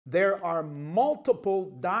There are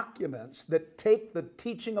multiple documents that take the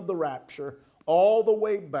teaching of the rapture all the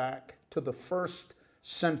way back to the first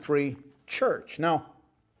century church. Now,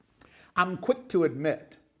 I'm quick to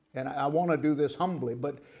admit, and I want to do this humbly,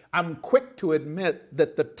 but I'm quick to admit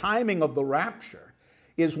that the timing of the rapture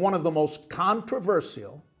is one of the most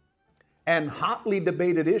controversial and hotly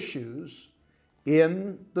debated issues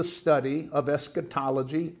in the study of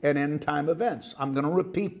eschatology and end time events. I'm going to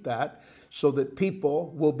repeat that so that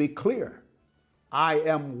people will be clear. I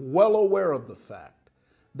am well aware of the fact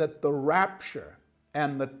that the rapture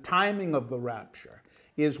and the timing of the rapture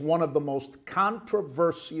is one of the most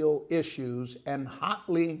controversial issues and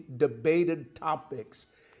hotly debated topics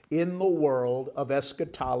in the world of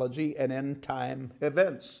eschatology and end time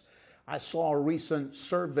events. I saw a recent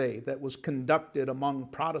survey that was conducted among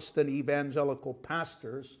Protestant evangelical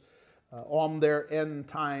pastors on their end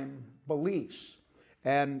time beliefs,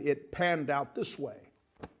 and it panned out this way.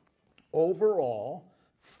 Overall,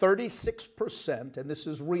 36%, and this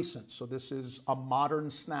is recent, so this is a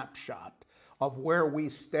modern snapshot of where we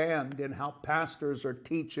stand in how pastors are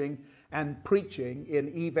teaching and preaching in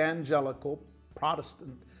evangelical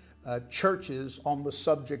Protestant churches on the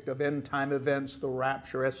subject of end-time events, the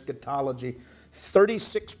rapture, eschatology.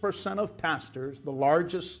 36% of pastors, the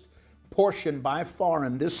largest portion by far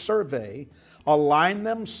in this survey, align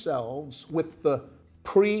themselves with the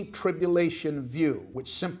pre-tribulation view,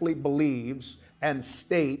 which simply believes and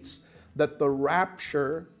states that the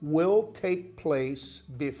rapture will take place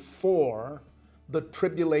before the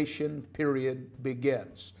tribulation period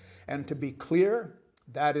begins. And to be clear,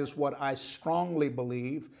 that is what I strongly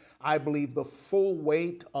believe. I believe the full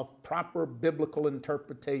weight of proper biblical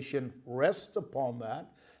interpretation rests upon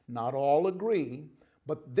that. Not all agree,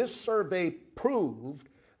 but this survey proved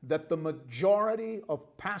that the majority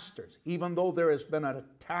of pastors, even though there has been an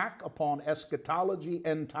attack upon eschatology,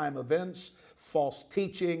 end-time events, false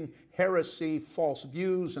teaching, heresy, false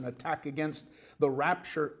views, an attack against the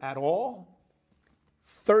rapture at all,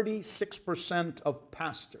 36% of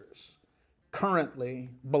pastors currently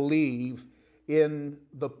believe in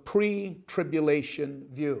the pre-tribulation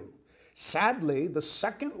view. Sadly, the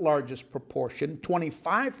second largest proportion,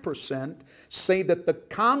 25%, say that the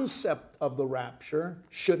concept of the rapture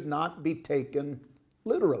should not be taken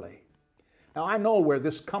literally. Now, I know where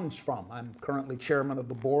this comes from. I'm currently chairman of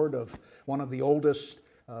the board of one of the oldest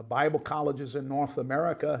Bible colleges in North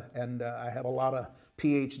America, and I have a lot of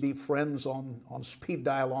PhD friends on speed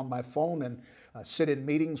dial on my phone and sit in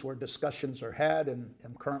meetings where discussions are had, and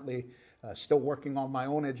I'm currently still working on my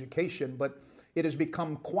own education, but it has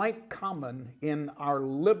become quite common in our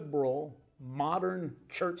liberal, modern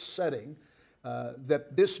church setting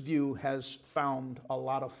that this view has found a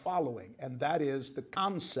lot of following, and that is the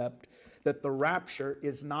concept that the rapture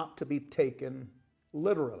is not to be taken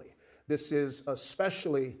literally. This is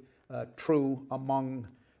especially true among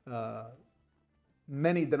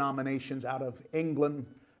many denominations out of England,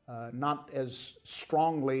 not as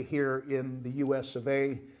strongly here in the US of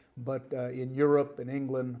A, but in Europe and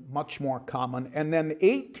England, much more common. And then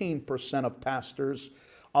 18% of pastors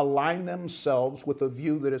align themselves with a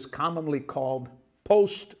view that is commonly called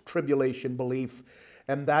post-tribulation belief,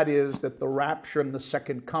 and that is that the rapture and the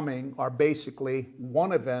second coming are basically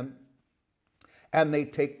one event, and they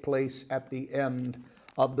take place at the end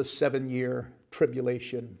of the 7-year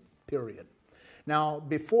tribulation period. Now,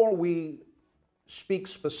 before we speak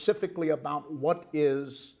specifically about what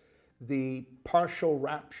is the partial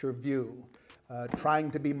rapture view, trying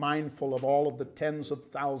to be mindful of all of the tens of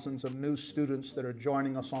thousands of new students that are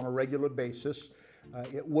joining us on a regular basis,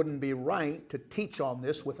 it wouldn't be right to teach on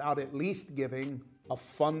this without at least giving a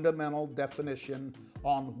fundamental definition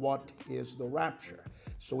on what is the rapture.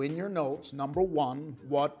 So in your notes, number one,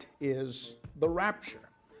 what is the rapture?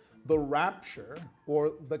 The rapture,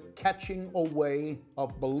 or the catching away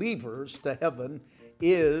of believers to heaven,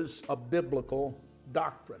 is a biblical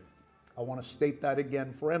doctrine. I want to state that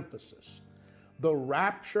again for emphasis. The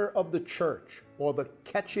rapture of the church, or the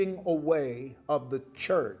catching away of the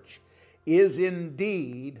church, is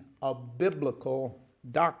indeed a biblical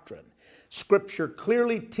doctrine. Scripture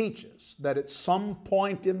clearly teaches that at some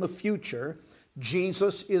point in the future,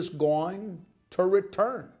 Jesus is going to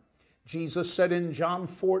return. Jesus said in John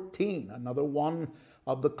 14, another one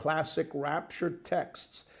of the classic rapture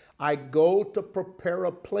texts, I go to prepare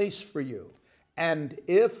a place for you, and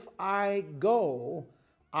if I go,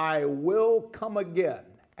 I will come again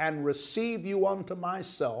and receive you unto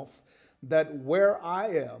myself, that where I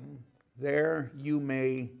am, there you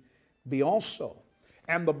may be also.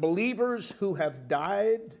 And the believers who have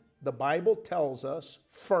died, the Bible tells us,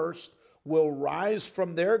 first will rise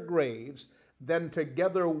from their graves. then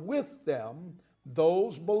together with them,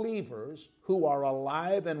 those believers who are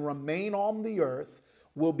alive and remain on the earth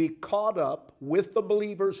will be caught up with the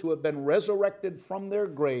believers who have been resurrected from their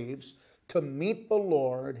graves to meet the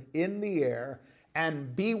Lord in the air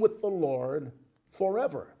and be with the Lord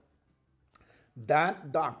forever.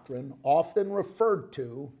 That doctrine, often referred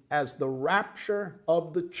to as the rapture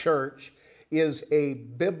of the church, is a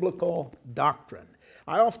biblical doctrine.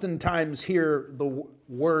 I oftentimes hear the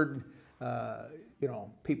word,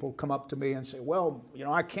 people come up to me and say, well,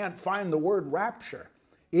 I can't find the word rapture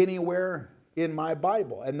anywhere in my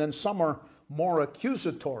Bible. And then some are more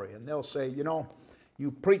accusatory, and they'll say,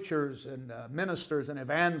 you preachers and ministers and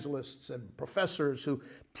evangelists and professors who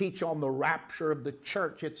teach on the rapture of the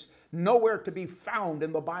church, it's nowhere to be found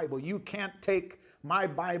in the Bible. You can't take my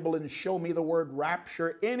Bible and show me the word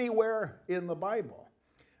rapture anywhere in the Bible.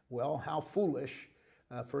 Well, how foolish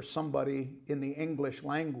for somebody in the English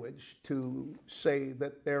language to say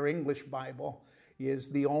that their English Bible is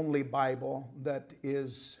the only Bible that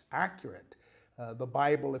is accurate. The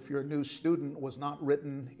Bible, if you're a new student, was not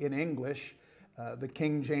written in English. The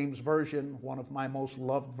King James Version, one of my most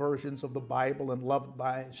loved versions of the Bible and loved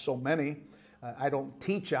by so many, I don't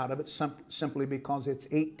teach out of it simply because it's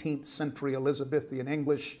 18th century Elizabethan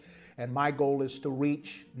English, and my goal is to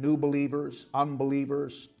reach new believers,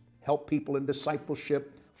 unbelievers, help people in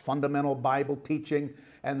discipleship, fundamental Bible teaching,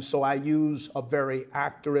 and so I use a very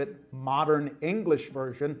accurate modern English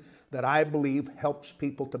version that I believe helps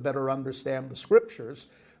people to better understand the Scriptures.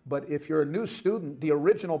 But if you're a new student, the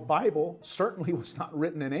original Bible certainly was not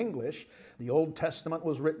written in English. The Old Testament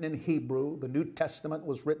was written in Hebrew. The New Testament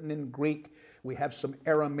was written in Greek. We have some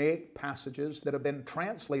Aramaic passages that have been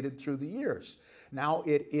translated through the years. Now,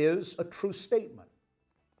 it is a true statement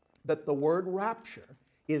that the word rapture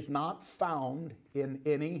is not found in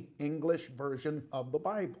any English version of the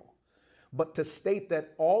Bible. But to state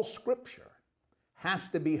that all Scripture has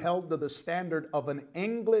to be held to the standard of an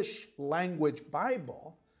English language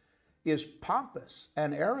Bible is pompous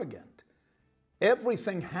and arrogant.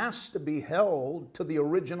 Everything has to be held to the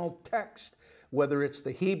original text, whether it's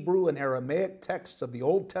the Hebrew and Aramaic texts of the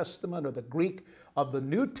Old Testament or the Greek of the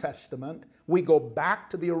New Testament. We go back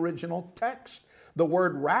to the original text. The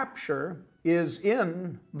word rapture is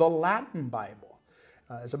in the Latin Bible.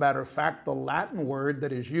 As a matter of fact, the Latin word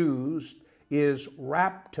that is used is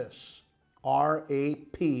raptus, R-A-P-T-U-S,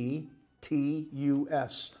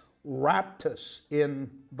 raptus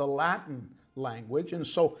in the Latin language. And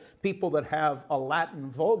so people that have a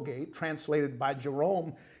Latin Vulgate translated by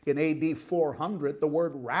Jerome in AD 400, the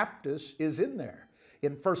word raptus is in there.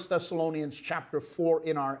 In 1 Thessalonians chapter 4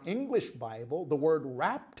 in our English Bible, the word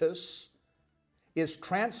raptus is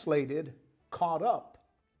translated caught up.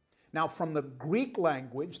 Now, from the Greek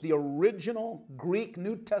language, the original Greek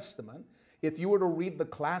New Testament, if you were to read the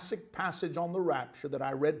classic passage on the rapture that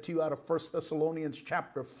I read to you out of 1 Thessalonians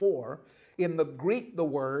chapter 4, in the Greek the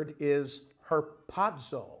word is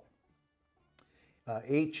harpazo,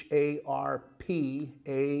 H-A-R-P-A-Z-O,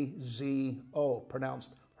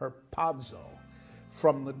 pronounced harpazo,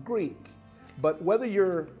 from the Greek. But whether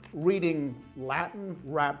you're reading Latin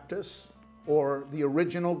raptus or the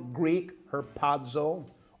original Greek harpazo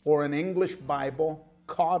or an English Bible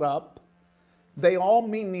caught up, they all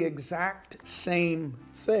mean the exact same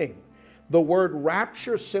thing. The word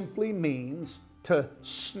rapture simply means to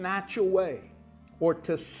snatch away or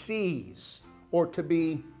to seize or to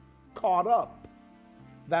be caught up.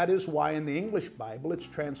 That is why in the English Bible it's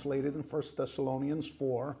translated in 1 Thessalonians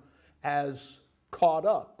 4 as caught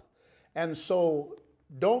up. And so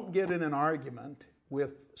don't get in an argument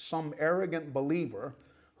with some arrogant believer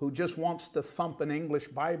who just wants to thump an English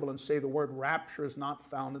Bible and say the word rapture is not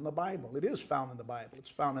found in the Bible. It is found in the Bible. It's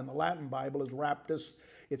found in the Latin Bible as raptus.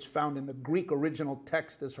 It's found in the Greek original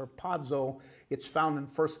text as harpazo. It's found in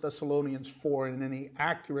 1 Thessalonians 4 in any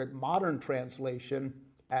accurate modern translation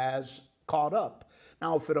as caught up.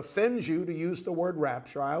 Now, if it offends you to use the word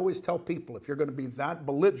rapture, I always tell people, if you're going to be that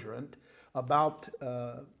belligerent about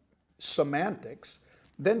semantics,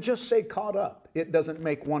 then just say caught up. It doesn't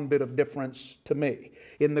make one bit of difference to me.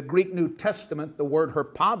 In the Greek New Testament, the word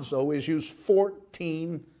harpazo is used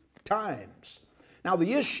 14 times. Now,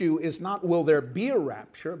 the issue is not will there be a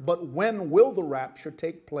rapture, but when will the rapture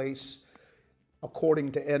take place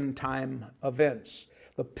according to end time events?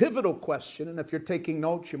 The pivotal question, and if you're taking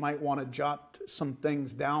notes, you might want to jot some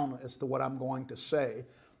things down as to what I'm going to say.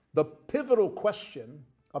 The pivotal question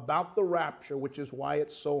about the rapture, which is why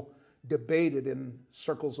it's so debated in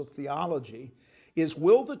circles of theology, is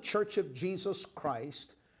will the Church of Jesus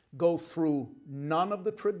Christ go through none of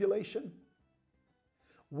the tribulation?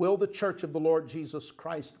 Will the Church of the Lord Jesus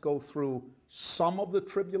Christ go through some of the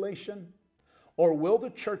tribulation? Or will the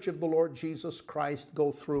church of the Lord Jesus Christ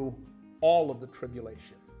go through all of the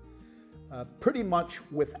tribulation? Pretty much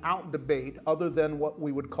without debate, other than what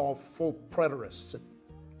we would call full preterists.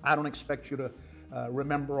 I don't expect you to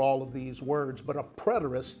remember all of these words, but a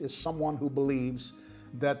preterist is someone who believes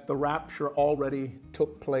that the rapture already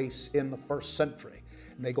took place in the first century.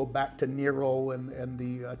 And they go back to Nero and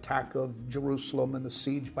the attack of Jerusalem and the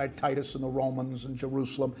siege by Titus and the Romans in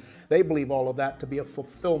Jerusalem. They believe all of that to be a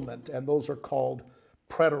fulfillment, and those are called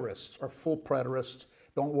preterists or full preterists.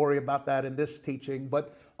 Don't worry about that in this teaching.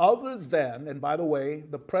 But other than, and by the way,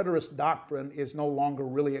 the preterist doctrine is no longer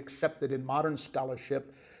really accepted in modern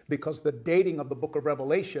scholarship because the dating of the book of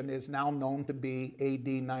Revelation is now known to be AD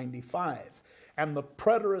 95. And the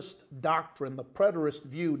preterist doctrine, the preterist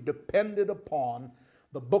view, depended upon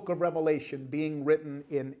the book of Revelation being written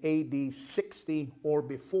in AD 60 or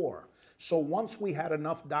before. So once we had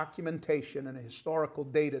enough documentation and historical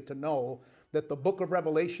data to know that the book of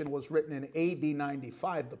Revelation was written in AD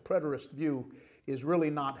 95, the preterist view is really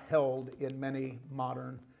not held in many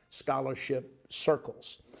modern scholarship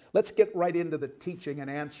circles. Let's get right into the teaching and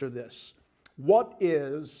answer this. What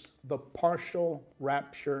is the partial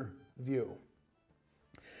rapture view?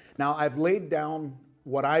 Now, I've laid down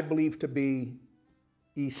what I believe to be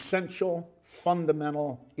essential,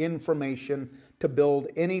 fundamental information to build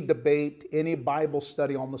any debate, any Bible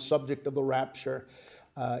study on the subject of the rapture.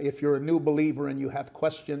 If you're a new believer and you have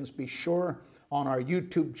questions, be sure on our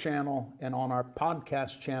YouTube channel and on our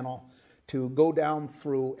podcast channel to go down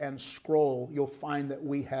through and scroll. You'll find that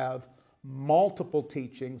we have multiple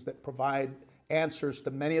teachings that provide answers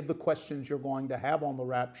to many of the questions you're going to have on the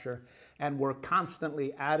rapture, and we're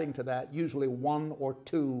constantly adding to that, usually one or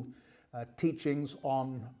two teachings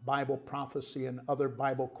on Bible prophecy and other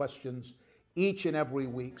Bible questions each and every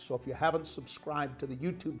week. So if you haven't subscribed to the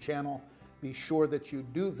YouTube channel, be sure that you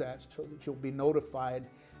do that so that you'll be notified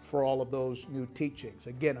for all of those new teachings.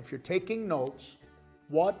 Again, if you're taking notes,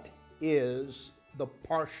 what is the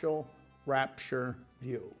partial rapture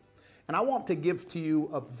view? And I want to give to you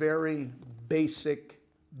a very basic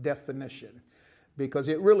definition because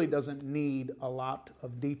it really doesn't need a lot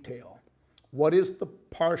of detail. What is the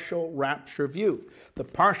partial rapture view? The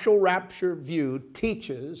partial rapture view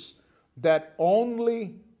teaches that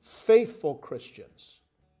only faithful Christians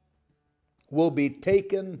will be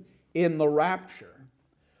taken in the rapture,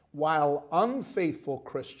 while unfaithful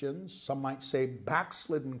Christians, some might say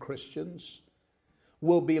backslidden Christians,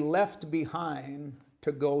 will be left behind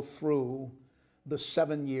to go through the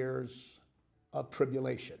 7 years of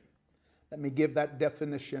tribulation. Let me give that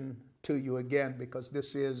definition to you again, because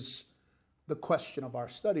this is the question of our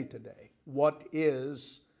study today. What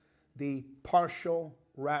is the partial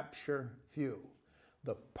rapture view?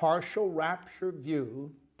 The partial rapture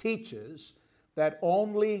view teaches that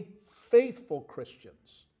only faithful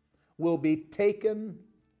Christians will be taken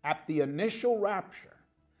at the initial rapture,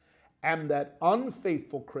 and that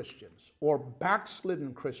unfaithful Christians or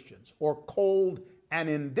backslidden Christians or cold and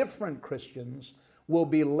indifferent Christians will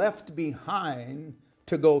be left behind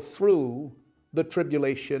to go through the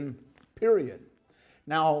tribulation period.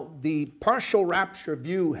 Now, the partial rapture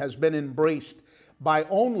view has been embraced by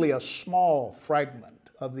only a small fragment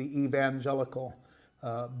of the evangelical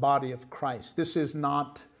body of Christ. This is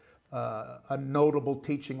not a notable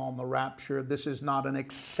teaching on the rapture. This is not an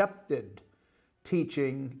accepted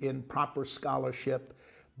teaching in proper scholarship,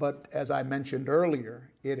 but as I mentioned earlier,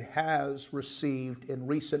 it has received in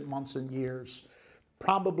recent months and years,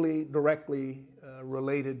 probably directly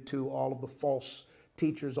related to all of the false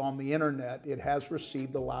teachers on the internet, it has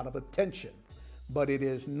received a lot of attention, but it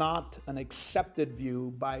is not an accepted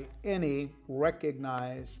view by any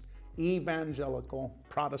recognized evangelical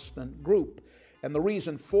Protestant group. And the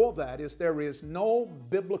reason for that is there is no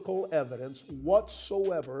biblical evidence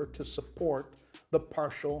whatsoever to support the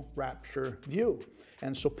partial rapture view.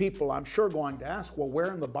 And so people, I'm sure, going to ask, well,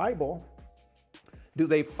 where in the Bible do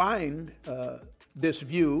they find this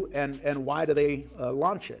view, and why do they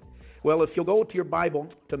launch it? Well, if you'll go to your Bible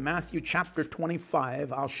to Matthew chapter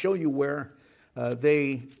 25, I'll show you where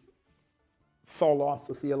they fall off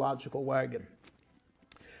the theological wagon.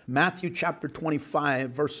 Matthew chapter 25,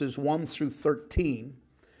 verses 1 through 13,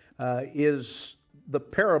 is the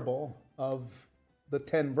parable of the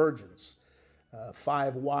 10 virgins,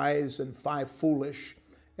 5 wise and 5 foolish.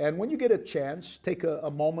 And when you get a chance, take a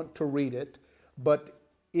moment to read it. But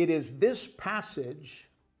it is this passage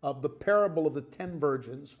of the parable of the 10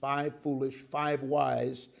 virgins, 5 foolish, 5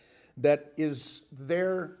 wise, that is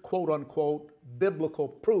their quote-unquote biblical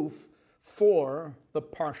proof for the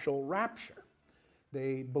partial rapture.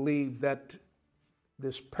 They believe that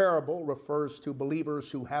This parable refers to believers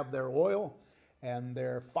who have their oil and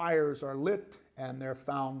their fires are lit and they're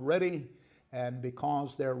found ready. And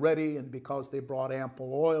because they're ready and because they brought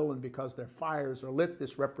ample oil and because their fires are lit,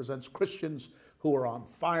 this represents Christians who are on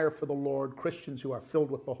fire for the Lord, Christians who are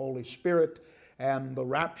filled with the Holy Spirit. And the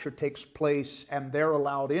rapture takes place and they're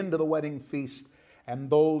allowed into the wedding feast. And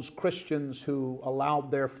those Christians who allowed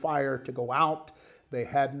their fire to go out, they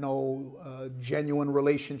had no genuine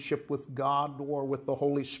relationship with God or with the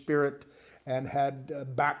Holy Spirit, and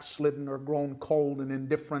had backslidden or grown cold and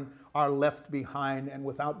indifferent, are left behind, and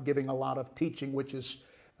without giving a lot of teaching, which is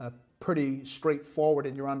pretty straightforward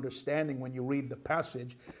in your understanding when you read the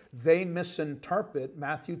passage, they misinterpret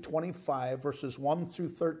Matthew 25 verses 1 through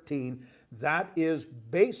 13. That is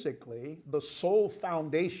basically the sole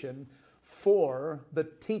foundation for the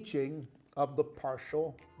teaching of the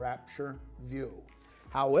partial rapture view.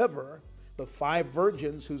 However, the 5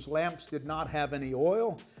 virgins whose lamps did not have any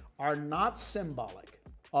oil are not symbolic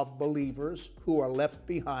of believers who are left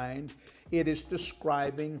behind. It is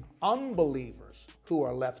describing unbelievers who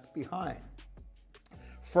are left behind.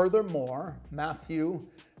 Furthermore, Matthew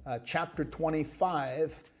chapter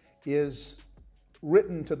 25 is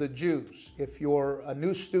written to the Jews. If you're a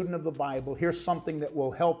new student of the Bible, here's something that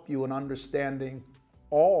will help you in understanding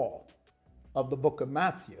all of the book of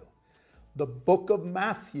Matthew. The book of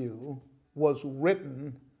Matthew was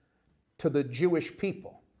written to the Jewish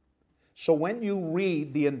people. So when you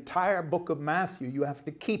read the entire book of Matthew, you have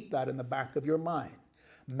to keep that in the back of your mind.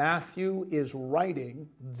 Matthew is writing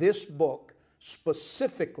this book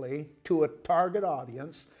specifically to a target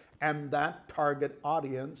audience, and that target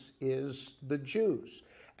audience is the Jews.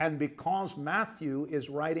 And because Matthew is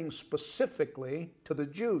writing specifically to the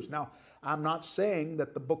Jews. Now, I'm not saying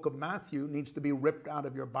that the book of Matthew needs to be ripped out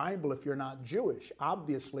of your Bible if you're not Jewish.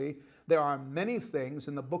 Obviously, there are many things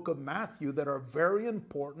in the book of Matthew that are very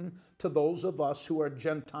important to those of us who are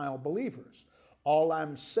Gentile believers. All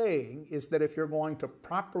I'm saying is that if you're going to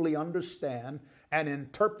properly understand and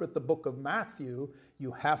interpret the book of Matthew,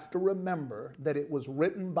 you have to remember that it was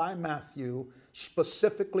written by Matthew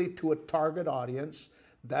specifically to a target audience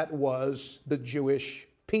that was the Jewish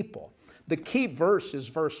people. The key verse is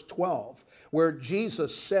verse 12, where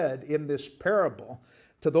Jesus said in this parable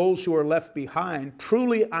to those who are left behind,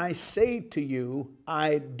 "Truly I say to you,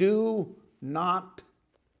 I do not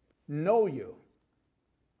know you."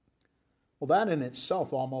 Well, that in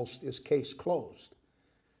itself almost is case closed.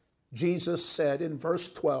 Jesus said in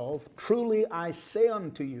verse 12, "Truly I say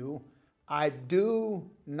unto you, I do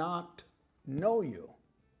not know you."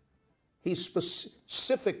 He's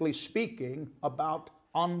specifically speaking about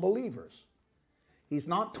unbelievers. He's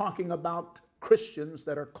not talking about Christians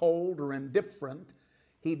that are cold or indifferent.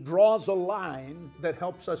 He draws a line that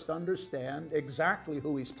helps us to understand exactly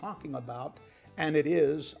who he's talking about, and it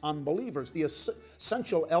is unbelievers. The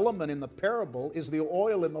essential element in the parable is the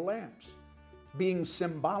oil in the lamps, being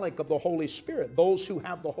symbolic of the Holy Spirit. Those who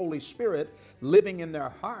have the Holy Spirit living in their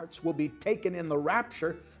hearts will be taken in the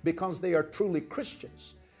rapture because they are truly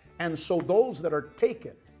Christians. And so those that are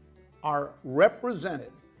taken are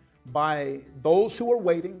represented by those who are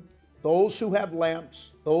waiting, those who have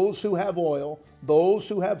lamps, those who have oil, those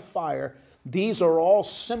who have fire. These are all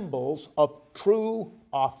symbols of true,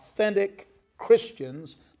 authentic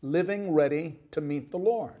Christians living ready to meet the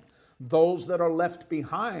Lord. Those that are left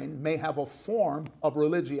behind may have a form of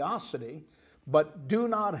religiosity, but do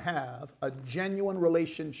not have a genuine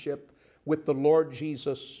relationship with the Lord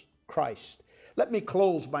Jesus Christ. Let me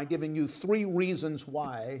close by giving you 3 reasons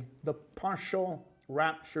why the partial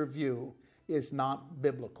rapture view is not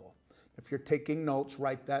biblical. If you're taking notes,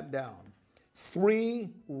 write that down.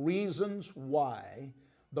 3 reasons why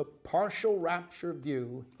the partial rapture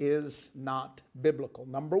view is not biblical.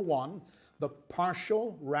 Number 1, the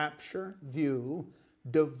partial rapture view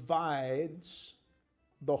divides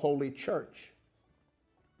the holy church.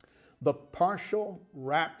 The partial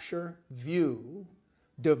rapture view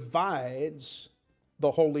divides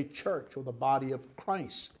the holy church or the body of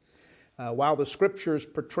Christ. While the scriptures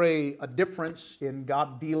portray a difference in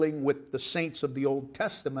God dealing with the saints of the Old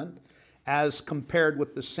Testament as compared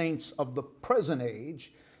with the saints of the present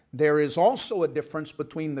age, there is also a difference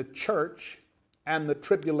between the church and the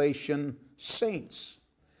tribulation saints.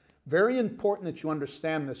 Very important that you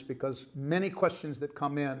understand this, because many questions that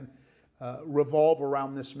come in revolve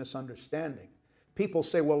around this misunderstanding. People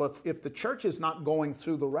say, well, if the church is not going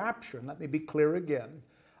through the rapture, and let me be clear again,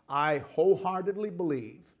 I wholeheartedly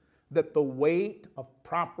believe that the weight of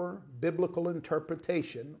proper biblical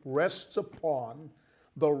interpretation rests upon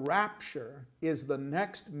the rapture is the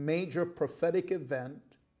next major prophetic event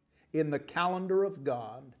in the calendar of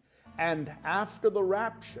God, And after the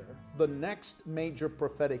rapture, the next major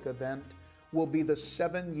prophetic event will be the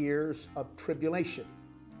 7 years of tribulation.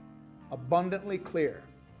 Abundantly clear.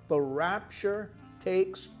 The rapture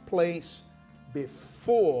takes place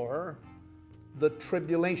before the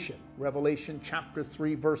tribulation. Revelation chapter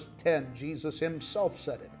 3, verse 10, Jesus himself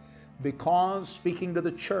said it. Because, speaking to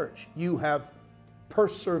the church, you have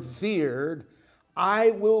persevered, I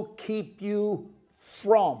will keep you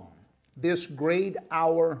from this great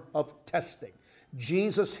hour of testing.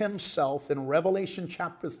 Jesus himself in Revelation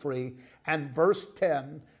chapter 3 and verse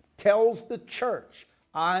 10 tells the church,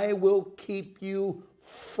 I will keep you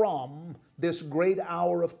from this great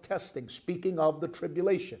hour of testing, speaking of the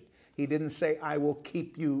tribulation. He didn't say, I will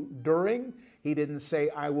keep you during. He didn't say,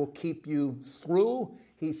 I will keep you through.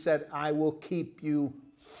 He said, I will keep you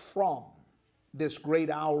from this great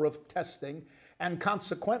hour of testing. And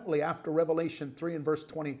consequently, after Revelation 3 and verse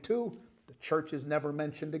 22, the church is never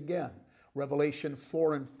mentioned again. Revelation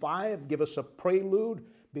 4 and 5 give us a prelude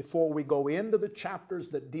before we go into the chapters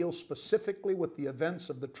that deal specifically with the events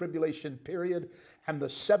of the tribulation period. And the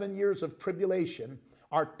 7 years of tribulation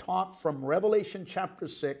are taught from Revelation chapter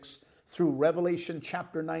 6 through Revelation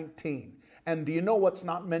chapter 19. And do you know what's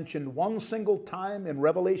not mentioned one single time in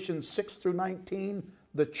Revelation 6 through 19?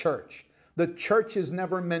 The church. The church is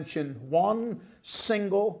never mentioned one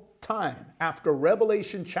single time after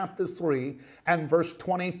Revelation chapter 3 and verse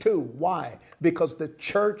 22. Why? Because the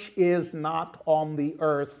church is not on the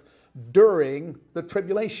earth during the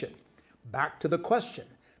tribulation. Back to the question.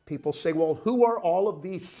 People say, well, who are all of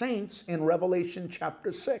these saints in Revelation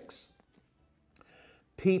chapter 6?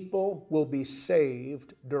 People will be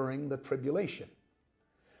saved during the tribulation.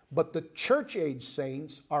 But the church age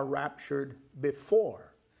saints are raptured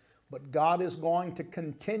before. But God is going to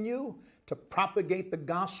continue to propagate the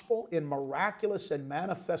gospel in miraculous and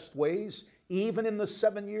manifest ways, even in the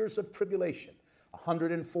 7 years of tribulation.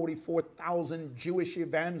 144,000 Jewish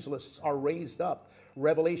evangelists are raised up.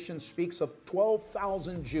 Revelation speaks of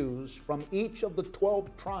 12,000 Jews from each of the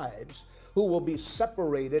 12 tribes who will be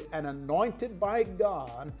separated and anointed by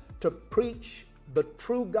God to preach the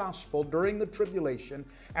true gospel during the tribulation.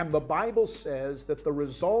 And the Bible says that the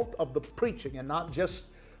result of the preaching, and not just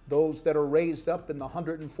those that are raised up in the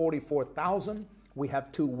 144,000. We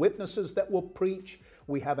have 2 witnesses that will preach.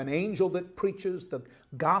 We have an angel that preaches. The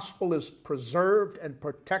gospel is preserved and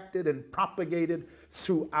protected and propagated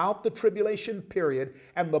throughout the tribulation period.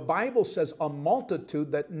 And the Bible says a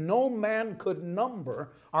multitude that no man could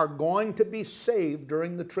number are going to be saved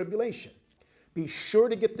during the tribulation. Be sure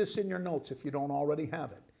to get this in your notes if you don't already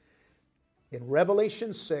have it. In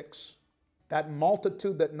Revelation 6, that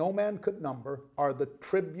multitude that no man could number are the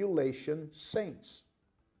tribulation saints.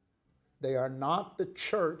 They are not the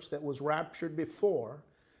church that was raptured before.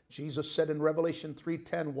 Jesus said in Revelation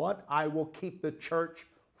 3:10, what? I will keep the church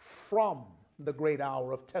from the great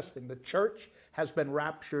hour of testing. The church has been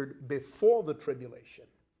raptured before the tribulation.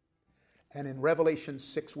 And in Revelation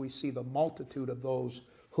 6, we see the multitude of those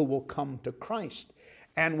who will come to Christ.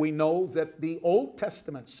 And we know that the Old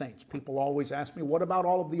Testament saints, people always ask me, what about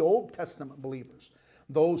all of the Old Testament believers?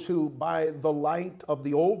 Those who, by the light of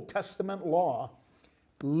the Old Testament law,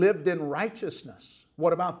 lived in righteousness.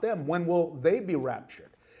 What about them? When will they be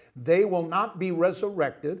raptured? They will not be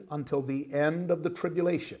resurrected until the end of the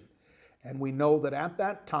tribulation. And we know that at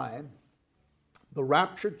that time, the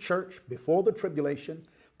raptured church before the tribulation,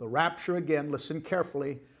 the rapture again, listen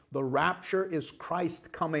carefully, the rapture is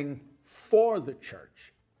Christ coming for the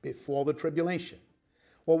church before the tribulation.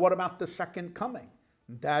 Well, what about the second coming?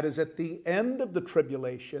 That is at the end of the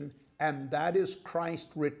tribulation, and that is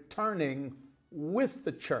Christ returning with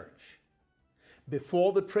the church.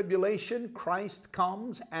 Before the tribulation, Christ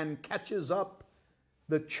comes and catches up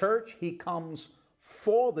the church. He comes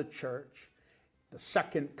for the church. The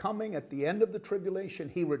second coming, at the end of the tribulation,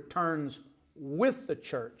 he returns with the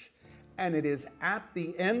church. And it is at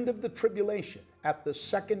the end of the tribulation, at the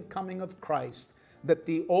second coming of Christ, that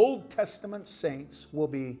the Old Testament saints will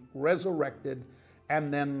be resurrected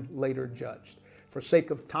and then later judged. For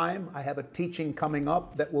sake of time, I have a teaching coming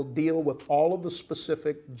up that will deal with all of the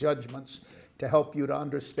specific judgments to help you to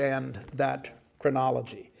understand that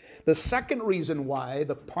chronology. The second reason why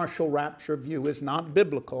the partial rapture view is not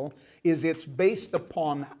biblical is it's based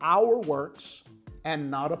upon our works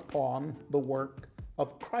and not upon the work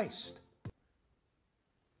of Christ.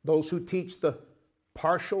 Those who teach the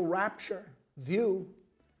partial rapture view,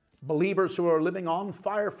 believers who are living on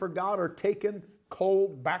fire for God are taken,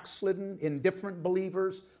 cold, backslidden, indifferent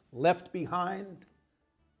believers left behind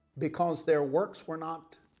because their works were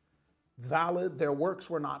not valid, their works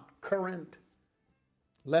were not current.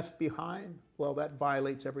 Left behind, well, that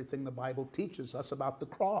violates everything the Bible teaches us about the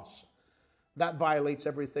cross. That violates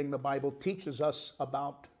everything the Bible teaches us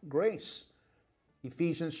about grace.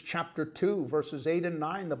 Ephesians chapter 2, verses 8 and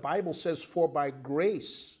 9, the Bible says, "For by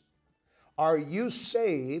grace are you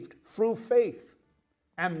saved through faith,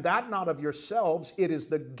 and that not of yourselves, it is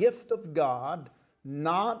the gift of God,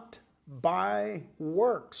 not by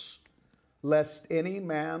works, lest any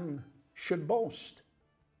man should boast."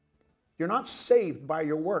 You're not saved by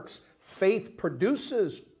your works. Faith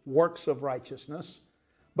produces works of righteousness,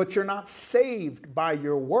 but you're not saved by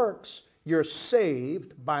your works. You're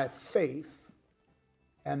saved by faith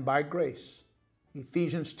and by grace.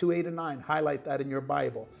 Ephesians 2, 8 and 9, highlight that in your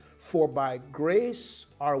Bible. "For by grace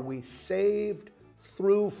are we saved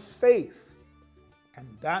through faith,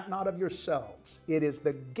 and that not of yourselves. It is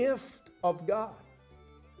the gift of God."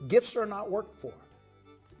 Gifts are not worked for.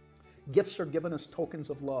 Gifts are given as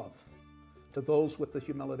tokens of love to those with the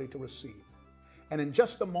humility to receive. And in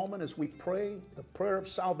just a moment, as we pray the prayer of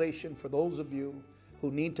salvation for those of you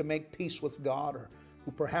who need to make peace with God, or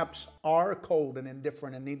who perhaps are cold and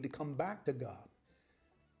indifferent and need to come back to God,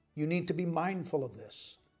 you need to be mindful of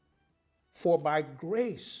this. "For by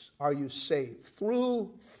grace are you saved through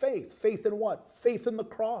faith." Faith in what? Faith in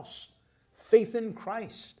the cross. Faith in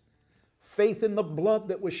Christ. Faith in the blood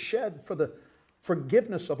that was shed for the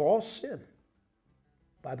forgiveness of all sin.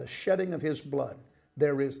 By the shedding of His blood,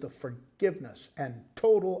 there is the forgiveness and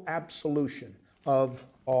total absolution of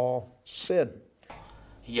all sin.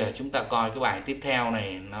 Giờ chúng ta coi cái bài tiếp theo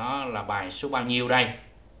này, nó là bài số bao nhiêu đây?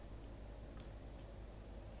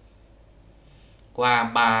 Qua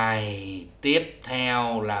bài tiếp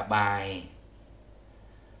theo là bài,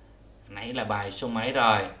 nãy là bài số mấy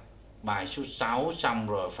rồi? Bài số 6 xong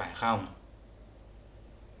rồi phải không?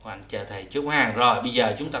 Anh chờ thầy chút ha. Rồi bây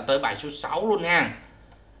giờ chúng ta tới bài số 6 luôn ha.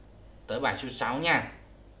 Tới bài số 6 nha.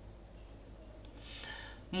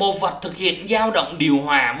 Một vật thực hiện dao động điều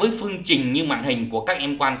hòa với phương trình như màn hình của các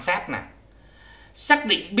em quan sát nè. Xác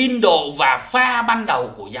định biên độ và pha ban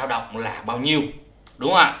đầu của dao động là bao nhiêu?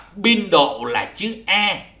 Đúng không ạ? Biên độ là chữ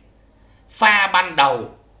A, pha ban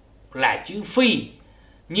đầu là chữ phi.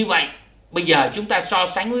 Như vậy bây giờ chúng ta so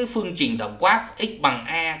sánh với phương trình tổng quát x bằng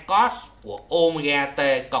A cos của omega t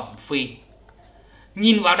cộng phi.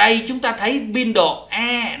 Nhìn vào đây chúng ta thấy biên độ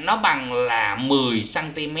A nó bằng là 10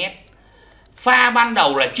 cm. Pha ban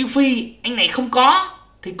đầu là chữ phi, anh này không có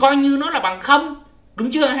thì coi như nó là bằng 0,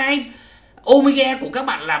 đúng chưa? Hay omega của các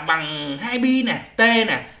bạn là bằng 2pi nè, t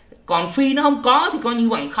nè. Còn phi nó không có thì coi như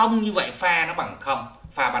bằng 0, như vậy pha nó bằng 0,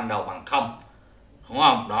 pha ban đầu bằng 0. Đúng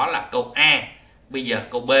không? Đó là câu A. Bây giờ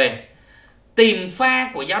câu B. Tìm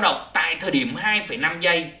pha của dao động tại thời điểm 2,5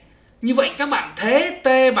 giây. Như vậy các bạn thế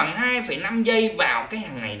t bằng 2,5 giây vào cái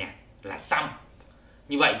hàng này nè là xong.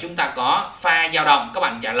 Như vậy chúng ta có pha dao động, các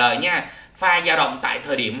bạn trả lời nha. Pha dao động tại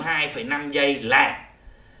thời điểm 2,5 giây là,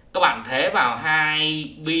 các bạn thế vào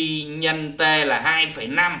 2pi nhân t là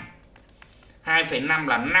 2,5. 2,5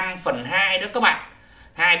 là 5/2 đó các bạn.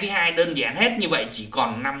 2 với 2 đơn giản hết, như vậy chỉ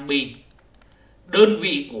còn 5pi. Đơn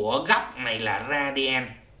vị của góc này là radian,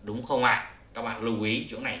 đúng không ạ? Các bạn lưu ý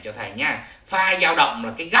chỗ này cho thầy nha. Pha dao động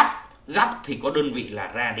là cái góc thì có đơn vị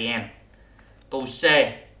là radian. Câu C.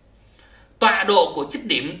 Tọa độ của chất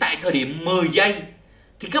điểm tại thời điểm 10 giây.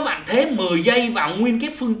 Thì các bạn thế 10 giây vào nguyên cái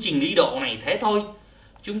phương trình ly độ này thế thôi.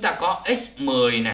 Chúng ta có x10 nè,